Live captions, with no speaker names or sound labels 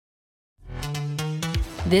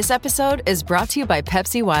This episode is brought to you by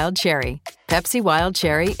Pepsi Wild Cherry. Pepsi Wild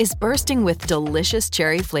Cherry is bursting with delicious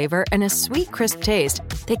cherry flavor and a sweet, crisp taste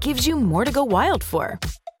that gives you more to go wild for.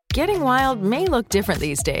 Getting wild may look different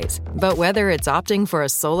these days, but whether it's opting for a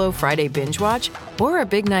solo Friday binge watch or a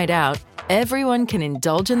big night out, everyone can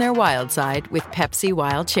indulge in their wild side with Pepsi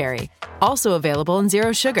Wild Cherry. Also available in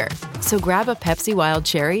Zero Sugar. So grab a Pepsi Wild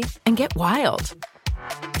Cherry and get wild.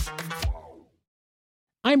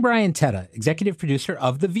 I'm Brian Tetta, executive producer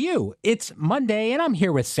of The View. It's Monday, and I'm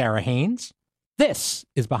here with Sara Haines. This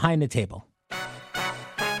is Behind the Table.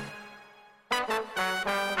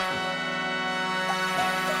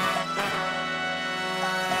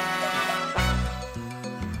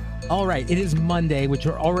 All right, it is Monday, which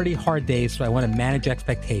are already hard days, so I want to manage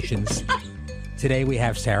expectations. Today we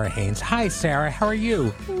have Sara Haines. Hi, Sara. How are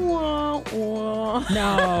you? Wah, wah.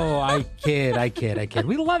 No, I kid.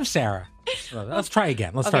 We love Sara. Let's try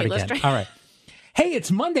again. Let's start again. All right. Hey,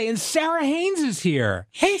 it's Monday, and Sara Haines is here.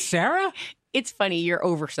 Hey, Sara. It's funny. You're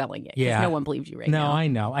overselling it. Yeah. No one believes you now. No, I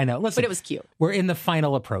know. Listen, but it was cute. We're in the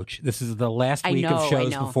final approach. This is the last week of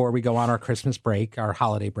shows before we go on our Christmas break, our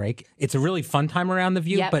holiday break. It's a really fun time around The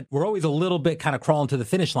View, but we're always a little bit kind of crawling to the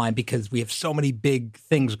finish line because we have so many big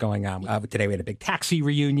things going on. Today we had a big taxi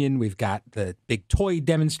reunion. We've got the big toy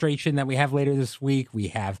demonstration that we have later this week. We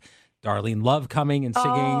have Darlene Love coming and singing.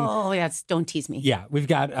 Oh, don't tease me. Yeah, we've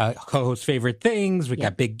got co-host favorite things. We've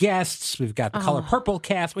got big guests. We've got the Color Purple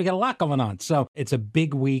cast. We got a lot going on. So it's a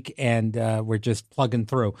big week, and we're just plugging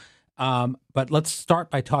through. But let's start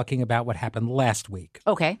by talking about what happened last week.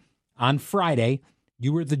 Okay. On Friday,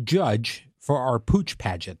 you were the judge for our Pooch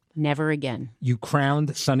pageant. Never again. You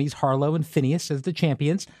crowned Sonny's Harlow and Phineas as the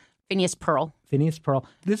champions. Phineas Pearl.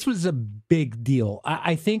 This was a big deal.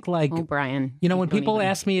 I think, like, oh, Brian, when people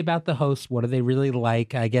ask me about the hosts, what do they really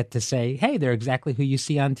like? I get to say, hey, they're exactly who you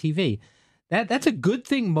see on TV. That's a good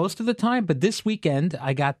thing most of the time. But this weekend,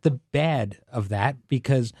 I got the bad of that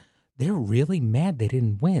because they're really mad they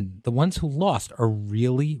didn't win. The ones who lost are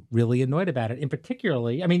really, really annoyed about it. In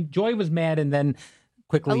particularly, Joy was mad and then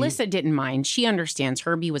quickly. Alyssa didn't mind. She understands.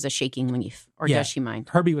 Herbie was a shaking leaf. Or does she mind?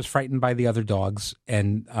 Herbie was frightened by the other dogs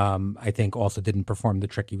and I think also didn't perform the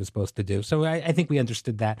trick he was supposed to do. So I think we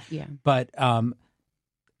understood that. Yeah. But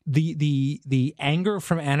the anger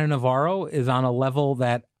from Ana Navarro is on a level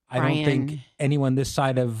that I don't think anyone this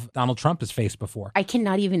side of Donald Trump has faced before. I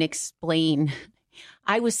cannot even explain.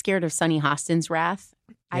 I was scared of Sunny Hostin's wrath.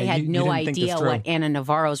 I had no idea what Ana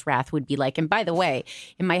Navarro's wrath would be like. And by the way,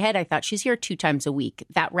 in my head, I thought she's here 2 times a week.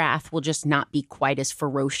 That wrath will just not be quite as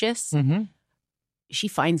ferocious. Mm-hmm. She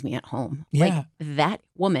finds me at home. Yeah. Like that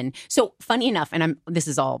woman. So funny enough, and this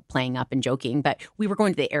is all playing up and joking, but we were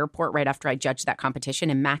going to the airport right after I judged that competition,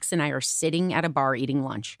 and Max and I are sitting at a bar eating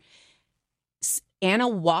lunch. Anna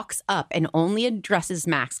walks up and only addresses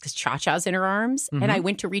Max because Cha-Cha's in her arms. Mm-hmm. And I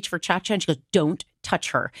went to reach for Cha-Cha and she goes, don't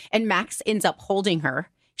touch her. And Max ends up holding her.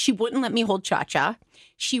 She wouldn't let me hold Cha-Cha.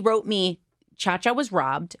 She wrote me, Cha-Cha was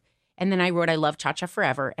robbed. And then I wrote, I love Cha-Cha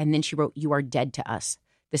forever. And then she wrote, you are dead to us.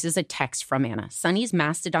 This is a text from Anna. Sonny's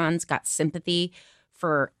mastodons got sympathy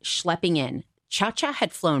for schlepping in. Cha-Cha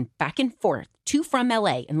had flown back and forth to from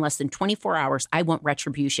LA in less than 24 hours. I want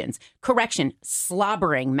retributions. Correction,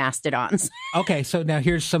 slobbering mastodons. Okay, so now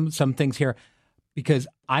here's some things here. Because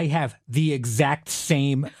I have the exact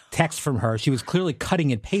same text from her. She was clearly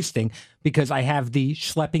cutting and pasting because I have the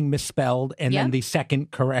schlepping misspelled and then the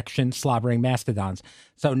second correction, slobbering mastodons.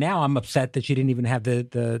 So now I'm upset that she didn't even have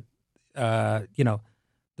the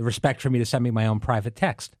respect for me to send me my own private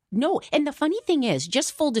text. No. And the funny thing is,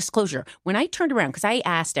 just full disclosure, when I turned around, because I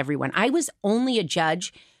asked everyone, I was only a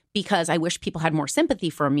judge because I wish people had more sympathy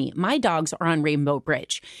for me. My dogs are on Rainbow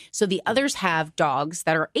Bridge. So the others have dogs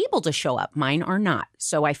that are able to show up. Mine are not.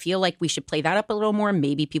 So I feel like we should play that up a little more.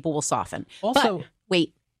 Maybe people will soften. Also, but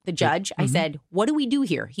wait, the judge, I said, what do we do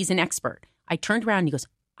here? He's an expert. I turned around and he goes,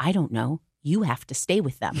 I don't know. You have to stay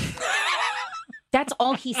with them. That's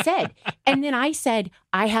all he said. And then I said,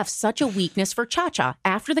 I have such a weakness for Cha-Cha.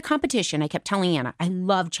 After the competition, I kept telling Anna, I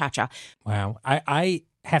love Cha-Cha. Wow. I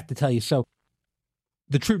have to tell you, so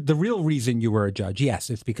the real reason you were a judge, yes,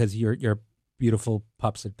 it's because your beautiful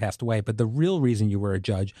pups had passed away. But the real reason you were a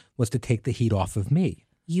judge was to take the heat off of me.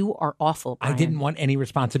 You are awful, Brian. I didn't want any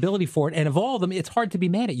responsibility for it. And of all of them, it's hard to be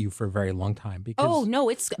mad at you for a very long time. Because, oh, no,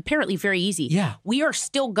 it's apparently very easy. Yeah. We are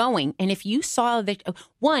still going. And if you saw that,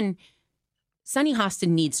 one, Sunny Hostin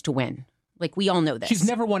needs to win. Like, we all know this. She's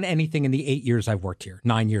never won anything in the 8 years I've worked here,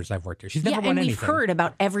 9 years I've worked here. She's never won anything. And we've heard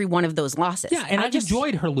about every one of those losses. Yeah, and I've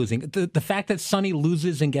enjoyed her losing. The fact that Sunny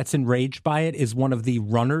loses and gets enraged by it is one of the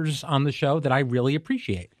runners on the show that I really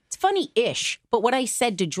appreciate. It's funny-ish. But what I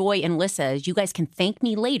said to Joy and Lissa is, you guys can thank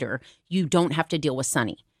me later. You don't have to deal with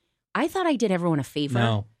Sonny. I thought I did everyone a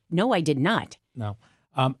favor. No, I did not. No.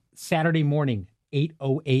 Saturday morning,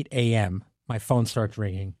 8:08 a.m., my phone starts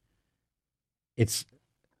ringing. It's,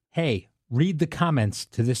 hey, read the comments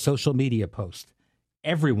to this social media post.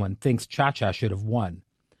 Everyone thinks Cha-Cha should have won.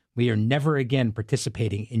 We are never again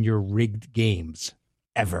participating in your rigged games.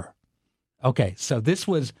 Ever. Okay, so this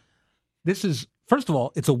is, first of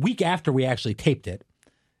all, it's a week after we actually taped it.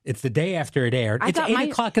 It's the day after it aired. It's 8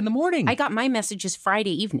 o'clock in the morning. I got my messages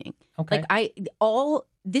Friday evening. Okay.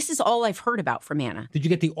 This is all I've heard about from Anna. Did you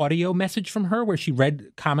get the audio message from her where she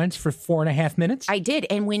read comments for 4.5 minutes? I did.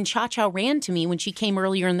 And when Cha-Cha ran to me, when she came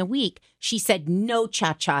earlier in the week, she said, no,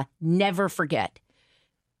 Cha-Cha, never forget.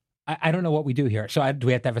 I don't know what we do here. So do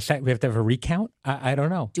we have to have we have to have a recount? I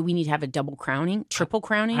don't know. Do we need to have a double crowning, triple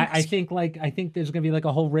crowning? I think there's going to be like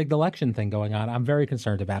a whole rigged election thing going on. I'm very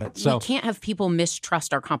concerned about it. So we can't have people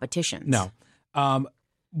mistrust our competitions. No.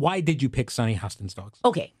 Why did you pick Sonny Hostin's dogs?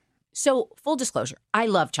 Okay. So full disclosure, I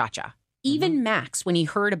love Cha-Cha. Even Max, when he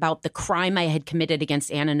heard about the crime I had committed against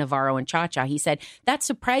Anna Navarro and Cha-Cha, he said, that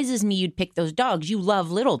surprises me you'd pick those dogs. You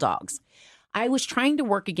love little dogs. I was trying to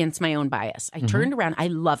work against my own bias. I turned around. I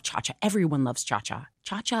love Cha-Cha. Everyone loves Cha-Cha.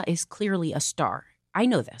 Cha-Cha is clearly a star. I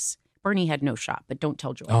know this. Bernie had no shot, but don't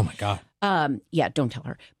tell Joy. Oh, my God. Yeah, don't tell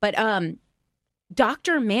her. But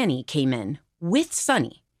Dr. Manny came in with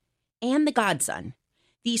Sonny and the godson.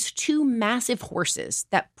 These two massive horses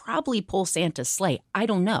that probably pull Santa's sleigh. I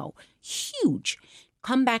don't know. Huge.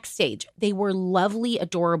 Come backstage. They were lovely,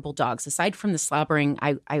 adorable dogs. Aside from the slobbering,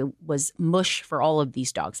 I was mush for all of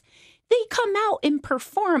these dogs. They come out and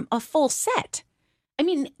perform a full set. I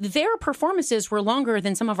mean, their performances were longer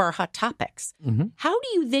than some of our hot topics. Mm-hmm. How do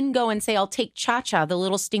you then go and say, I'll take Cha-Cha, the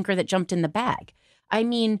little stinker that jumped in the bag? I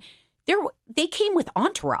mean, they came with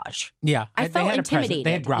entourage. Yeah. I felt intimidated.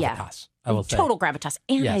 They had gravitas, I will say. Total gravitas.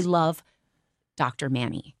 And yes. I love Dr.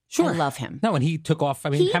 Manny. Sure. I love him. No, and he took off. I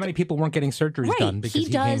mean, how many people weren't getting surgeries done? Because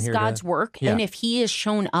he does God's work. Yeah. And if he has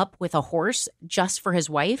shown up with a horse just for his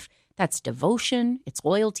wife, that's devotion. It's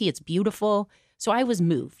loyalty. It's beautiful. So I was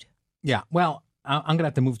moved. Yeah. Well, I'm going to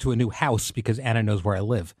have to move to a new house because Anna knows where I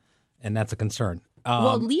live. And that's a concern.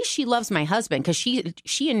 Well, at least she loves my husband because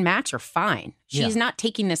she and Max are fine. She's not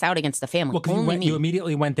taking this out against the family. Well, because you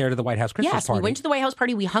immediately went there to the White House Christmas party. Yes, we went to the White House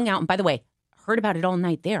party. We hung out. And by the way, heard about it all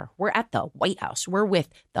night there. We're at the White House. We're with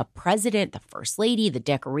the president, the first lady, the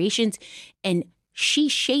decorations. And she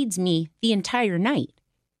shades me the entire night,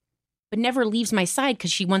 but never leaves my side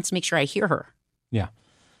because she wants to make sure I hear her. Yeah.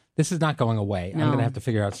 This is not going away. No. I'm going to have to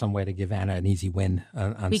figure out some way to give Anna an easy win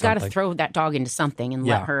on something. We got to throw that dog into something and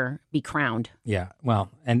let her be crowned. Yeah.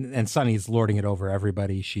 Well, and Sonny's lording it over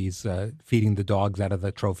everybody. She's feeding the dogs out of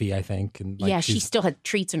the trophy, I think. And she still had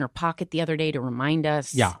treats in her pocket the other day to remind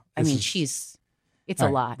us. Yeah. I mean, it's a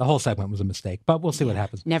lot. The whole segment was a mistake, but we'll see what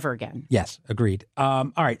happens. Never again. Yes, agreed.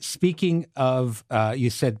 All right. Speaking of, you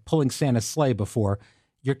said pulling Santa's sleigh before.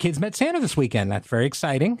 Your kids met Santa this weekend. That's very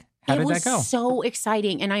exciting. How did that go? It was so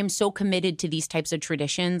exciting, and I am so committed to these types of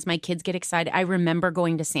traditions. My kids get excited. I remember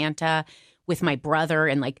going to Santa with my brother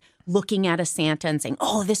and looking at a Santa and saying,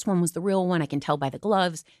 oh, this one was the real one. I can tell by the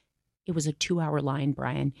gloves. It was a 2-hour line,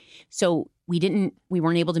 Brian. So we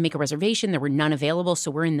weren't able to make a reservation. There were none available,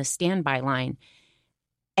 so we're in the standby line.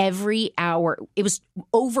 Every hour, it was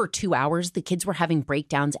over 2 hours. The kids were having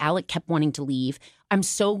breakdowns. Alec kept wanting to leave. I'm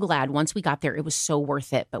so glad once we got there, it was so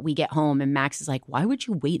worth it. But we get home and Max is like, why would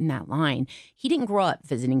you wait in that line? He didn't grow up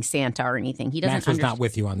visiting Santa or anything. He doesn't Max was not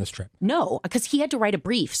with you on this trip. No, because he had to write a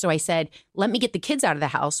brief. So I said, let me get the kids out of the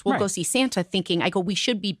house. We'll go see Santa thinking, we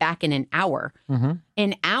should be back in an hour. Mm-hmm.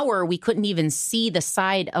 An hour, we couldn't even see the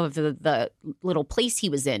side of the little place he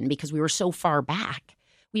was in because we were so far back.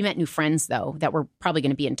 We met new friends, though, that we're probably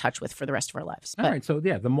going to be in touch with for the rest of our lives. All right. So,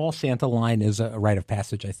 the mall Santa line is a rite of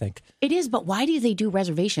passage, I think. It is, but why do they do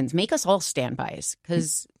reservations? Make us all standbys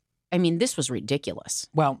because, this was ridiculous.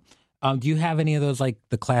 Well, do you have any of those,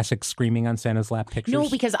 the classic screaming on Santa's lap pictures? No,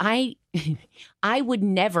 because I would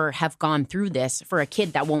never have gone through this for a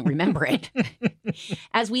kid that won't remember it.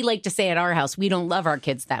 As we like to say at our house, we don't love our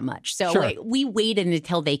kids that much. So we waited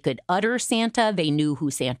until they could utter Santa. They knew who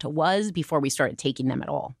Santa was before we started taking them at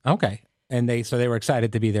all. Okay. And they were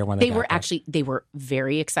excited to be there when they were they were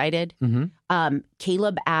very excited. Mm-hmm.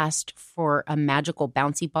 Caleb asked for a magical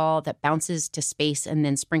bouncy ball that bounces to space and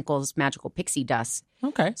then sprinkles magical pixie dust.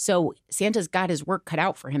 Okay. So Santa's got his work cut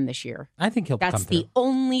out for him this year. I think he'll come through. That's the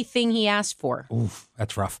only thing he asked for. Oof,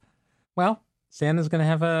 that's rough. Well, Santa's going to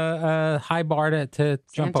have a high bar to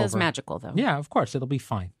jump over. Santa's magical, though. Yeah, of course. It'll be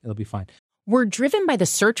fine. We're driven by the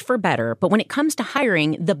search for better, but when it comes to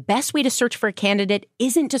hiring, the best way to search for a candidate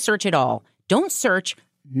isn't to search at all. Don't search,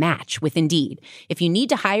 match with Indeed. If you need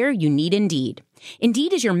to hire, you need Indeed.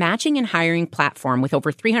 Indeed is your matching and hiring platform with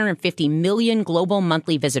over 350 million global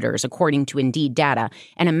monthly visitors, according to Indeed data,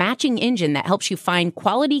 and a matching engine that helps you find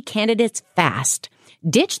quality candidates fast.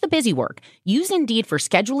 Ditch the busy work. Use Indeed for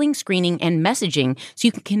scheduling, screening, and messaging so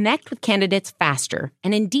you can connect with candidates faster.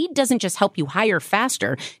 And Indeed doesn't just help you hire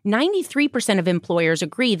faster. 93% of employers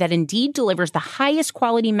agree that Indeed delivers the highest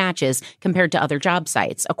quality matches compared to other job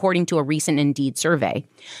sites, according to a recent Indeed survey.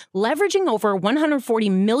 Leveraging over 140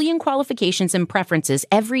 million qualifications and preferences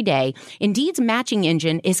every day, Indeed's matching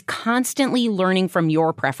engine is constantly learning from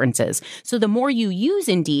your preferences. So the more you use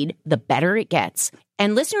Indeed, the better it gets.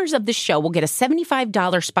 And listeners of this show will get a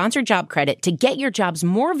 $75 sponsored job credit to get your jobs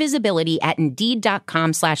more visibility at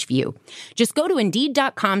Indeed.com/view. Just go to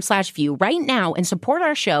Indeed.com/view right now and support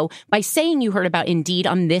our show by saying you heard about Indeed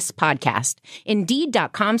on this podcast.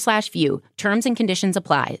 Indeed.com/view. Terms and conditions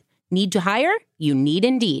apply. Need to hire? You need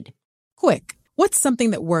Indeed. Quick, what's something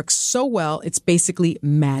that works so well it's basically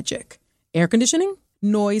magic? Air conditioning?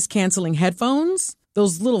 Noise-canceling headphones?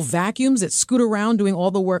 Those little vacuums that scoot around doing all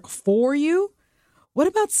the work for you? What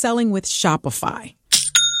about selling with Shopify?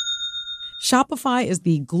 Shopify is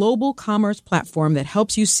the global commerce platform that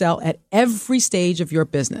helps you sell at every stage of your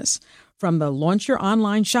business. From the launch your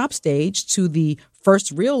online shop stage to the first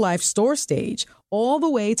real-life store stage, all the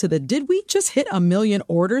way to the did we just hit 1 million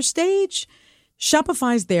orders stage?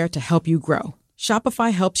 Shopify's there to help you grow.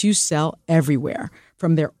 Shopify helps you sell everywhere,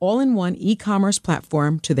 from their all-in-one e-commerce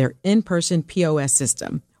platform to their in-person POS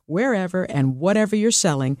system. Wherever and whatever you're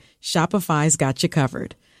selling, Shopify's got you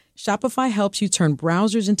covered. Shopify helps you turn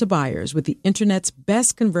browsers into buyers with the internet's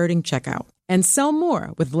best converting checkout. And sell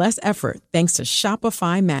more with less effort thanks to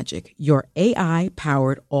Shopify Magic, your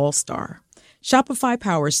AI-powered all-star. Shopify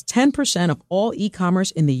powers 10% of all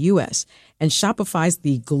e-commerce in the U.S., and Shopify's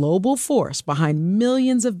the global force behind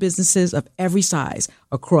millions of businesses of every size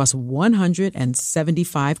across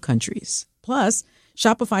 175 countries. Plus,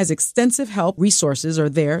 Shopify's extensive help resources are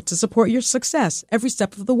there to support your success every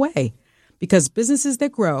step of the way. Because businesses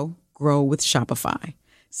that grow, grow with Shopify.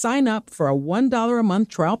 Sign up for a $1 a month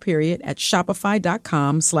trial period at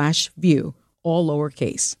shopify.com/view, all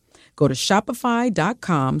lowercase. Go to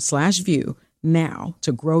shopify.com/view now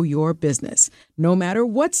to grow your business, no matter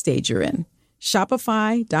what stage you're in.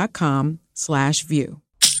 Shopify.com/view.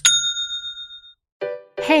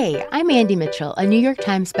 Hey, I'm Andy Mitchell, a New York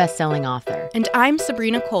Times bestselling author. And I'm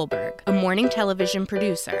Sabrina Kohlberg, a morning television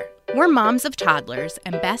producer. We're moms of toddlers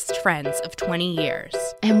and best friends of 20 years.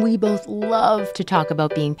 And we both love to talk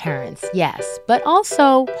about being parents, yes, but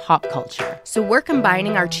also pop culture. So we're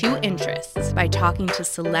combining our two interests by talking to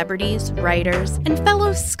celebrities, writers, and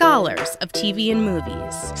fellow scholars of TV and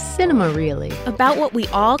movies. Cinema, really. About what we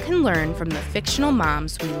all can learn from the fictional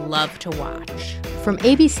moms we love to watch. From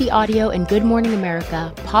ABC Audio and Good Morning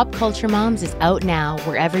America, Pop Culture Moms is out now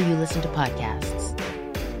wherever you listen to podcasts.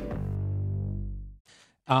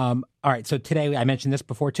 All right, so today, I mentioned this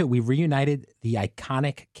before too, we reunited the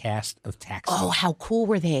iconic cast of Taxi. Oh, how cool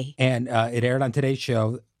were they? And it aired on today's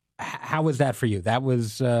show. How was that for you? That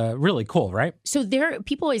was really cool, right? So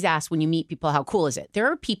people always ask when you meet people, how cool is it?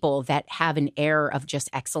 There are people that have an air of just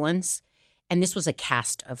excellence, and this was a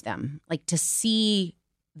cast of them. Like, to see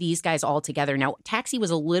these guys all together. Now, Taxi was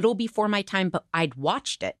a little before my time, but I'd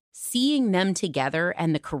watched it. Seeing them together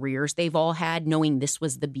and the careers they've all had, knowing this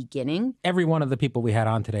was the beginning. Every one of the people we had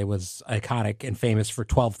on today was iconic and famous for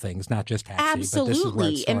 12 things, not just Taxi. Absolutely. But this is where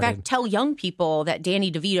it started. In fact, tell young people that Danny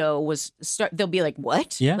DeVito was, they'll be like,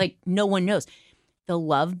 what? Yeah. Like, no one knows. The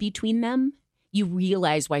love between them, you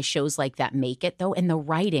realize why shows like that make it, though. And the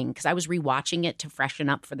writing, because I was rewatching it to freshen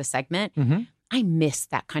up for the segment. Mm-hmm. I miss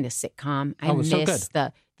that kind of sitcom. I miss so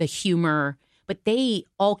the humor, but they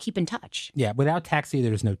all keep in touch. Yeah, without Taxi,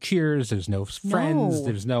 there's no Cheers, there's no Friends,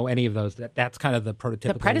 there's no any of those. That's kind of the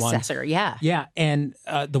prototypical The predecessor, one. yeah. Yeah, and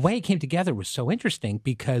the way it came together was so interesting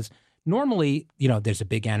because normally, there's a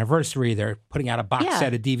big anniversary. They're putting out a box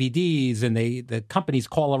set of DVDs, and the companies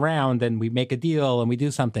call around, and we make a deal, and we do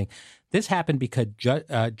something. This happened because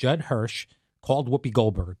Judd Hirsch called Whoopi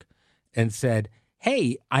Goldberg and said,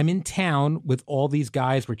 hey, I'm in town with all these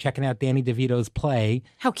guys. We're checking out Danny DeVito's play.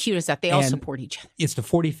 How cute is that? They all support each other. It's the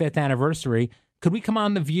 45th anniversary. Could we come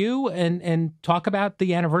on The View and talk about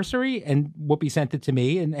the anniversary? And Whoopi sent it to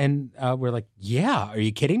me, and we're like, yeah, are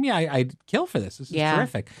you kidding me? I'd kill for this. This is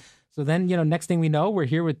terrific. So then, next thing we know, we're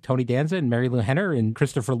here with Tony Danza and Mary Lou Henner and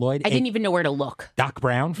Christopher Lloyd. I didn't even know where to look. Doc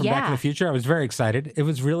Brown from Back to the Future. I was very excited. It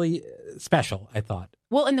was really special, I thought.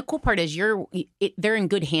 Well, and the cool part is they're in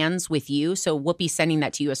good hands with you. So Whoopi's sending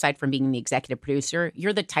that to you, aside from being the executive producer.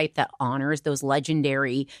 You're the type that honors those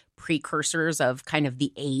legendary precursors of kind of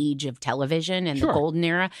the age of television and the golden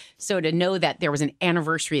era. So to know that there was an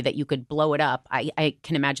anniversary that you could blow it up, I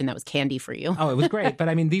can imagine that was candy for you. Oh, it was great. But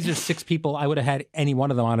I mean, these are 6 people. I would have had any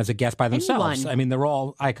one of them on as a guest by themselves. Anyone. I mean, they're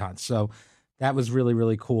all icons. So that was really,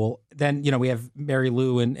 really cool. Then, we have Mary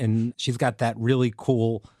Lou and she's got that really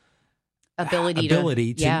cool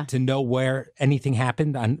ability to know where anything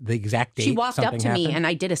happened on the exact date. She walked up to me and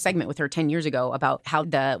I did a segment with her 10 years ago about how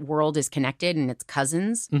the world is connected and it's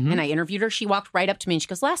cousins. Mm-hmm. And I interviewed her. She walked right up to me and she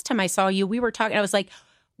goes, last time I saw you, we were talking. I was like,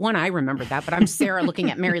 one, I remembered that, but I'm Sarah looking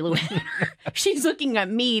at Mary Lou Henner. She's looking at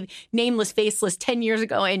me, nameless, faceless, 10 years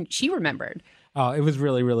ago, and she remembered. Oh, it was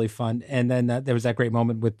really, really fun. And then there was that great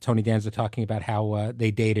moment with Tony Danza talking about how they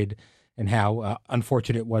dated and how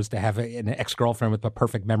unfortunate it was to have an ex-girlfriend with a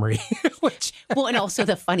perfect memory. Well, and also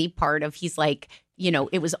the funny part of he's like,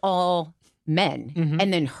 it was all men. Mm-hmm.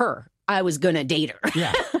 And then her, I was going to date her.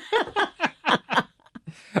 Yeah.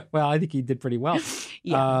 Well, I think he did pretty well.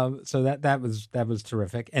 Yeah. So that was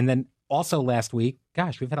terrific. And then also last week,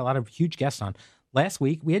 gosh, we've had a lot of huge guests on. Last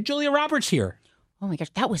week, we had Julia Roberts here. Oh, my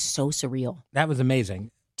gosh. That was so surreal. That was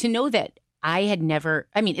amazing. To know that I had never,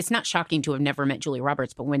 it's not shocking to have never met Julia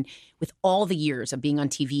Roberts, but with all the years of being on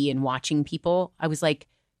TV and watching people, I was like,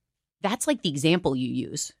 that's like the example you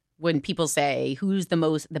use when people say, who's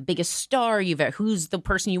the biggest star you've ever, who's the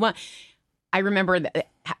person you want? I remember that,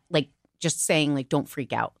 just saying, don't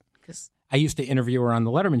freak out. Because I used to interview her on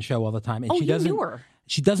the Letterman show all the time. And you knew her.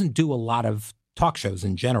 She doesn't do a lot of talk shows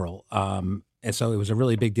in general. And so it was a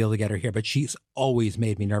really big deal to get her here. But she's always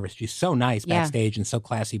made me nervous. She's so nice backstage and so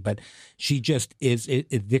classy. But she just is a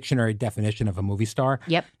dictionary definition of a movie star.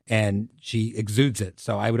 Yep. And she exudes it.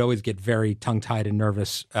 So I would always get very tongue-tied and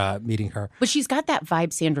nervous meeting her. But she's got that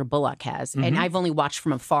vibe Sandra Bullock has. Mm-hmm. And I've only watched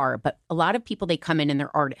from afar. But a lot of people, they come in and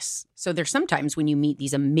they're artists. So there's sometimes when you meet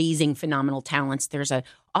these amazing, phenomenal talents, there's a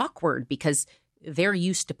awkward because they're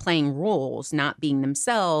used to playing roles, not being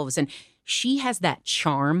themselves. And she has that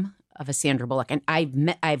charm of a Sandra Bullock. And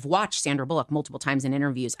I've watched Sandra Bullock multiple times in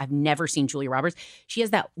interviews. I've never seen Julia Roberts. She has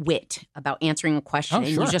that wit about answering a question. And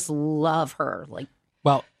you just love her.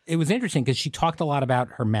 Well, it was interesting because she talked a lot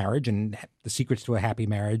about her marriage and the secrets to a happy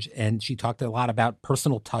marriage. And she talked a lot about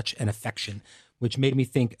personal touch and affection, which made me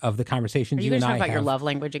think of the conversations you and I have. Are you going to talk about your love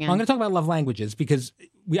language again? Well, I'm going to talk about love languages because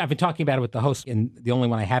I've been talking about it with the host, and the only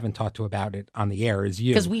one I haven't talked to about it on the air is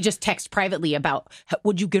you. Because we just text privately about,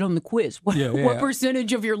 would you get on the quiz? What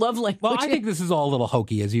percentage of your love language? Well, I think this is all a little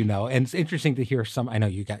hokey, as you know, and it's interesting to hear I know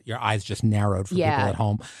you got your eyes just narrowed for people at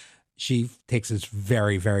home. She takes this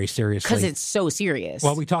very, very seriously. Because it's so serious.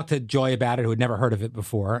 Well, we talked to Joy about it, who had never heard of it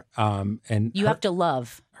before. And you have to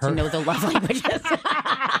love to know the love languages.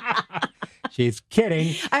 She's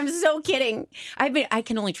kidding. I'm so kidding. I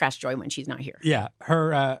can only trust Joy when she's not here. Yeah.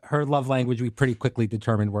 Her love language, we pretty quickly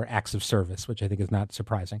determined were acts of service, which I think is not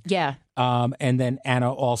surprising. Yeah. And then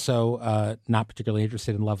Anna also not particularly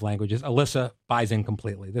interested in love languages. Alyssa buys in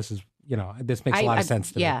completely. This is, this makes a lot of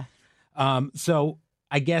sense to me. So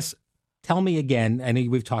I guess, tell me again, I know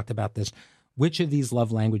we've talked about this, which of these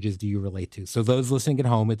love languages do you relate to? So those listening at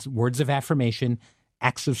home, it's words of affirmation,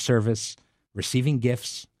 acts of service, receiving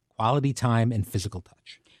gifts, quality time, and physical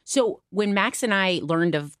touch. So when Max and I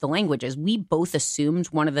learned of the languages, we both assumed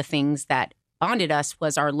one of the things that bonded us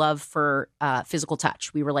was our love for physical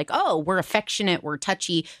touch. We were like, oh, we're affectionate, we're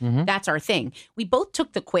touchy. Mm-hmm. That's our thing. We both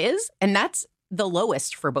took the quiz, and that's the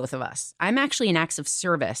lowest for both of us. I'm actually an acts of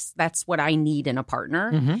service. That's what I need in a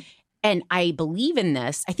partner. Mm-hmm. And I believe in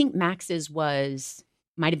this. I think Max's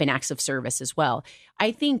might have been acts of service as well.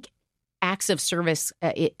 I think acts of service,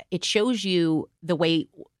 it shows you the way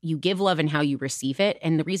you give love and how you receive it.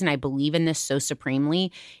 And the reason I believe in this so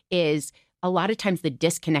supremely is a lot of times the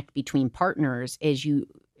disconnect between partners is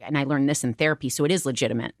and I learned this in therapy, so it is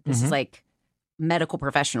legitimate. This is like medical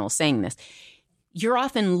professionals saying this. You're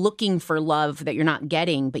often looking for love that you're not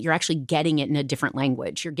getting, but you're actually getting it in a different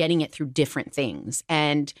language. You're getting it through different things.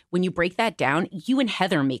 And when you break that down, you and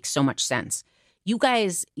Heather make so much sense. You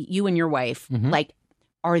guys, you and your wife,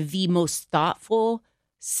 are the most thoughtful,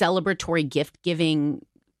 celebratory, gift-giving,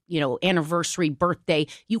 anniversary, birthday.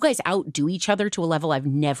 You guys outdo each other to a level I've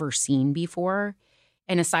never seen before.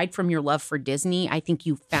 And aside from your love for Disney, I think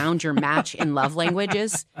you found your match in love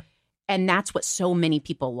languages. And that's what so many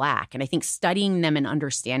people lack. And I think studying them and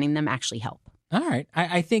understanding them actually help. All right.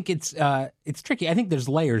 I think it's tricky. I think there's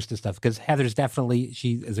layers to stuff because Heather's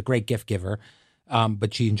she is a great gift giver,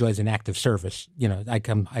 but she enjoys an active service. You know, I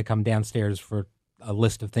come downstairs for a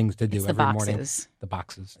list of things to do every morning. The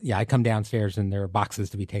boxes. Yeah, I come downstairs and there are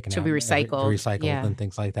boxes to be taken out. To be recycled. And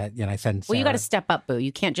things like that. And I send Sara. Well, you got to step up, Boo.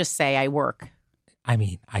 You can't just say, I work. I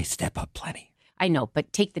mean, I step up plenty. I know,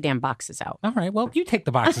 but take the damn boxes out. All right. Well, you take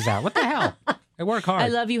the boxes out. What the hell? I work hard. I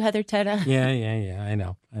love you, Heather Tedda. Yeah. I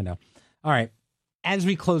know. All right. As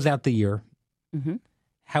we close out the year,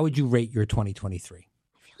 how would you rate your 2023?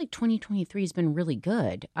 I feel like 2023 has been really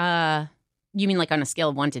good. You mean like on a scale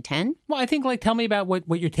of 1 to 10? Well, I think tell me about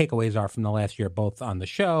what your takeaways are from the last year, both on the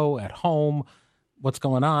show, at home, what's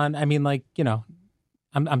going on. I mean,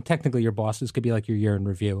 I'm technically your boss. This could be like your year in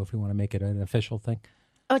review if we want to make it an official thing.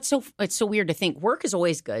 Oh, it's so weird to think. Work is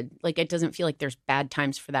always good. Like, it doesn't feel like there's bad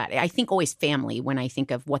times for that. I think always family when I think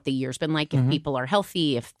of what the year's been like. If people are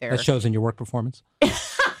healthy, if they're... That shows in your work performance.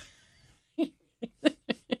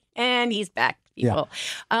 And he's back, people.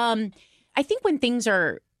 Yeah. I think when things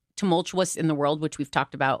are tumultuous in the world, which we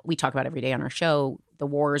talk about every day on our show, the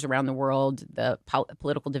wars around the world, the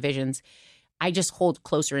political divisions, I just hold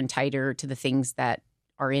closer and tighter to the things that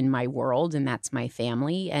are in my world, and that's my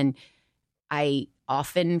family. And I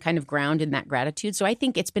often kind of ground in that gratitude. So I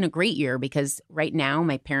think it's been a great year because right now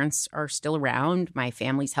my parents are still around. My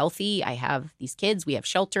family's healthy. I have these kids. We have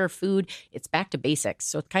shelter, food. It's back to basics.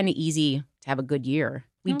 So it's kind of easy to have a good year.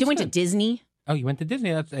 We went to Disney. Oh, you went to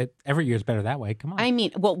Disney? Every year is better that way. Come on. I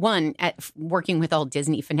mean, well, working with all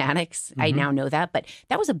Disney fanatics, I now know that. But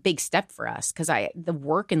that was a big step for us because the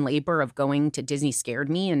work and labor of going to Disney scared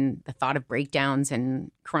me, and the thought of breakdowns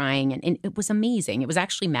and crying, and it was amazing. It was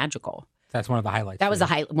actually magical. That's one of the highlights. That was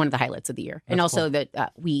one of the highlights of the year. That's and also cool.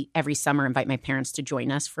 That we every summer invite my parents to join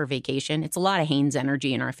us for vacation. It's a lot of Haines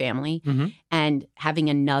energy in our family. And having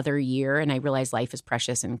another year, and I realize life is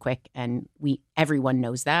precious and quick, and everyone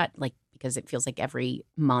knows that, because it feels like every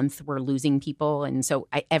month we're losing people. And so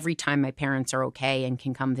every time my parents are okay and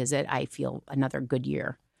can come visit, I feel another good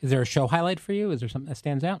year. Is there a show highlight for you? Is there something that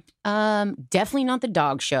stands out? Definitely not the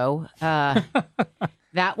dog show.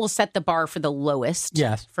 That will set the bar for the lowest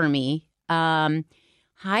for me.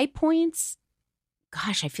 High points,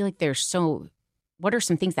 gosh, I feel like what are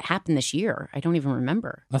some things that happened this year? I don't even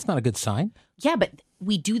remember. That's not a good sign. Yeah, but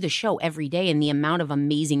we do the show every day, and the amount of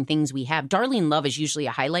amazing things we have. Darlene Love is usually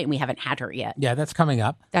a highlight, and we haven't had her yet. Yeah, that's coming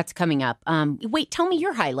up. Wait, tell me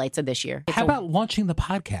your highlights of this year. How about launching the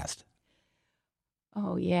podcast?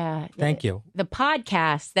 Oh, yeah. Thank you. The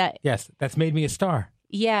podcast. Yes, that's made me a star.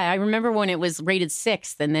 Yeah, I remember when it was rated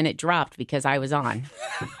 6th, and then it dropped because I was on.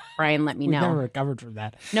 Brian let me know. Never recovered from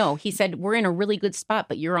that. No, he said, we're in a really good spot,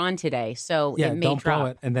 but you're on today. So it may don't drop. blow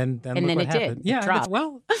it. And then look what it happened. Did. Yeah, it dropped.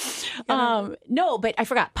 Well. No, but I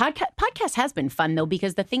forgot. Podcast has been fun, though,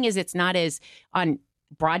 because the thing is, it's not as on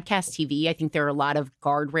broadcast TV. I think there are a lot of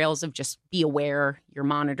guardrails of just be aware, you're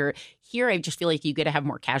monitored. Here, I just feel like you get to have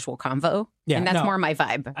more casual convo. Yeah, and that's more my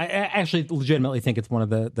vibe. I actually legitimately think it's one of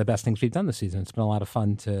the best things we've done this season. It's been a lot of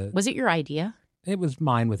fun to... Was it your idea? It was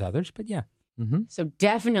mine with others, but yeah. Mm-hmm. So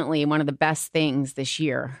definitely one of the best things this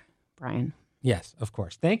year, Brian. Yes, of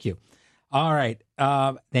course. Thank you. All right.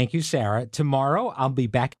 Thank you, Sara. Tomorrow, I'll be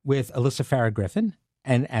back with Alyssa Farah-Griffin.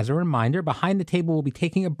 And as a reminder, Behind the Table will be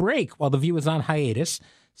taking a break while The View is on hiatus,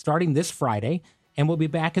 starting this Friday. And we'll be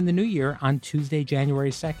back in the new year on Tuesday,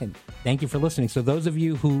 January 2nd. Thank you for listening. So those of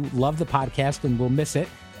you who love the podcast and will miss it,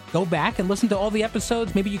 go back and listen to all the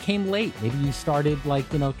episodes. Maybe you came late. Maybe you started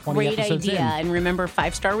 20 Great episodes idea. in. And remember,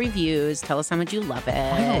 5-star reviews. Tell us how much you love it.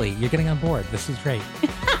 Finally, you're getting on board. This is great.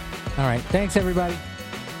 All right. Thanks, everybody.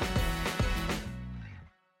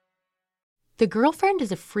 The Girlfriend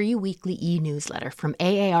is a free weekly e-newsletter from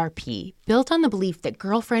AARP built on the belief that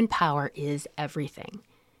girlfriend power is everything.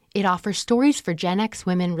 It offers stories for Gen X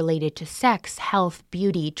women related to sex, health,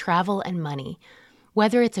 beauty, travel, and money.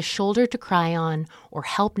 Whether it's a shoulder to cry on or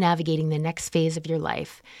help navigating the next phase of your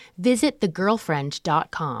life, visit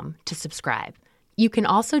thegirlfriend.com to subscribe. You can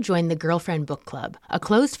also join the Girlfriend Book Club, a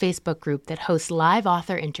closed Facebook group that hosts live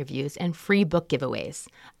author interviews and free book giveaways.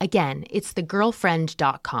 Again, it's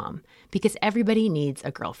thegirlfriend.com, because everybody needs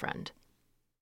a girlfriend.